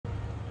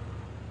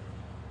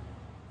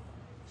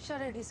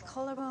Shattered his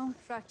collarbone,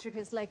 fractured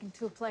his leg in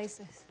 2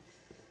 places.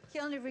 He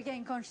only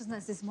regained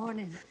consciousness this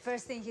morning.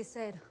 First thing he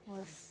said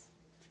was,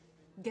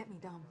 "Get me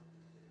Dom."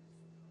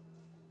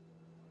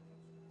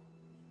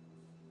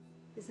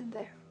 Isn't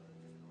there?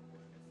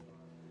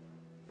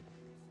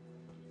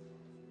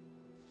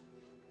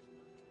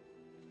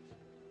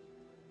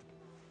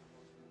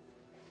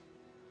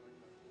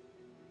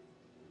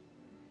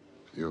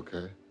 You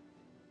okay?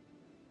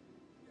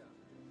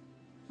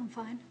 I'm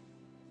fine.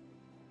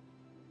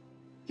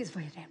 He's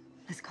waiting.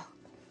 Let's go.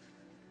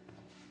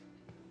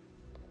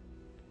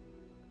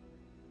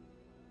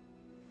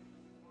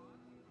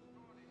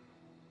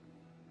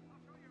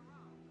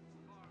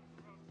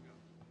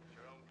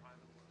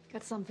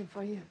 Got something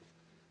for you.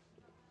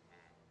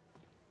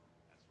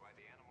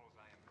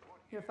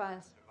 Your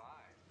files.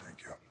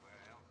 Thank you.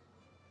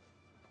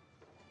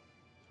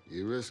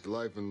 You risk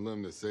life and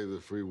limb to save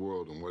the free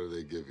world, and what do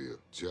they give you?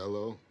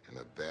 Jell-O and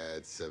a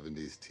bad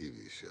 70s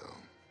TV show.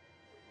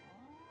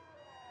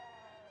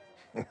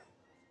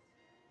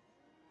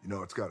 You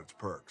know, it's got its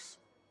perks.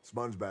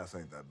 Sponge baths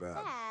ain't that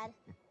bad. Dad.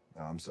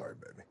 No, I'm sorry,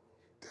 baby.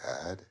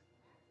 Dad?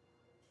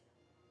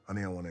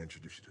 Honey, I want to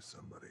introduce you to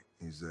somebody.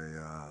 He's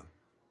an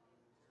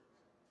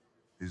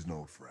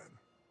old friend.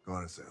 Go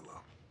on and say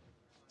hello.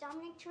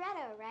 Dominick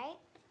Toretto, right?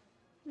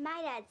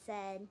 My dad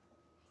said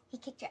he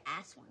kicked your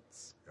ass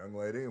once. Young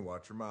lady,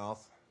 watch your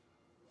mouth.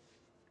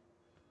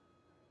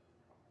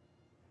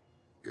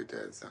 Your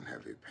dad's on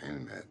heavy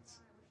pain meds.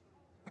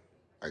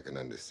 I can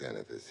understand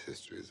if his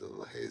history is a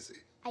little hazy.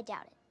 I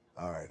doubt it.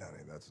 All right,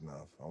 honey, that's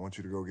enough. I want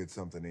you to go get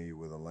something to eat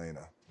with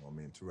Elena while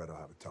me and Toretto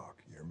have a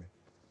talk. You hear me?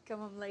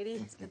 Come on, lady.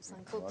 Let's get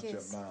some cookies.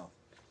 Watch your mouth.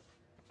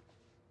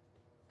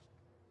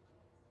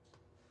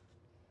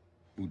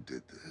 Who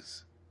did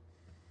this?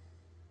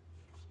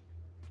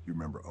 You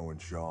remember Owen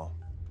Shaw?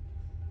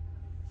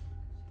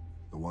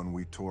 The one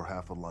we tore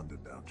half of London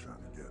down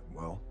trying to get.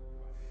 Well,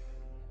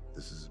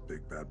 this is his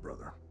big bad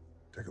brother.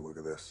 Take a look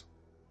at this.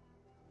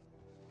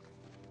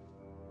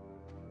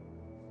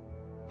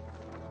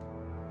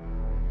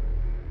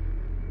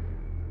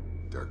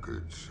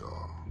 Deckard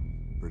Shaw.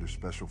 British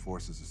Special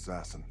Forces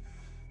assassin.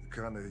 The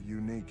kind of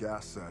unique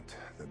asset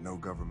that no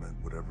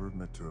government would ever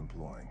admit to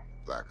employing.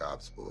 Black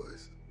Ops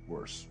boys.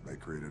 Worse, they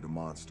created a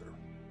monster.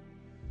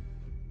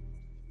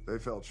 They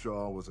felt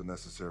Shaw was a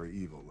necessary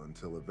evil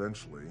until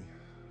eventually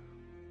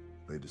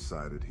they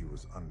decided he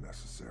was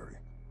unnecessary.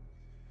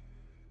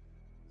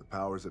 The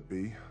powers that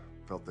be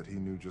felt that he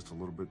knew just a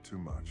little bit too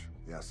much.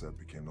 The asset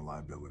became a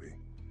liability.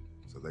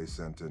 So they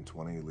sent in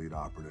 20 elite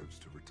operatives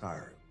to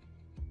retire him.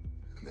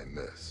 And they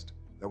missed.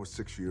 That was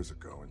 6 years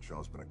ago, and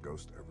Shaw's been a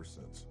ghost ever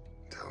since.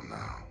 Till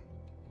now.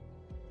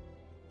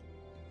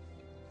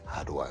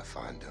 How do I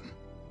find him?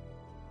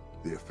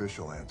 The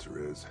official answer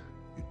is,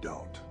 you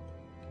don't.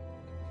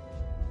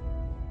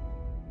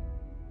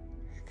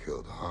 He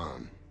killed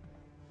Han.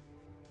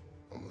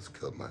 Almost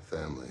killed my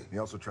family. He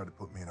also tried to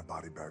put me in a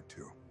body bag,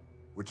 too.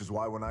 Which is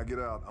why when I get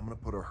out, I'm gonna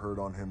put a hurt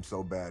on him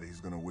so bad he's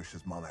gonna wish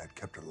his mama had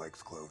kept her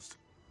legs closed.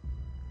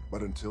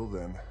 But until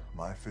then,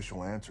 my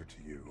official answer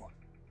to you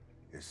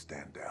is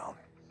stand down.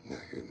 Yeah,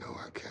 you know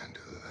I can't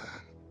do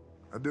that.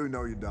 I do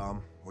know you,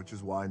 Dom, which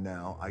is why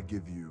now I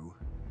give you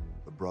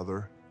the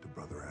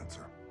brother-to-brother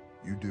answer.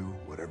 You do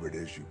whatever it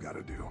is you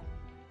gotta do.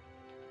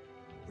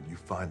 When you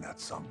find that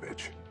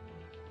sumbitch,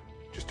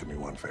 just do me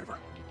one favor.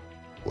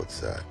 What's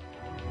that?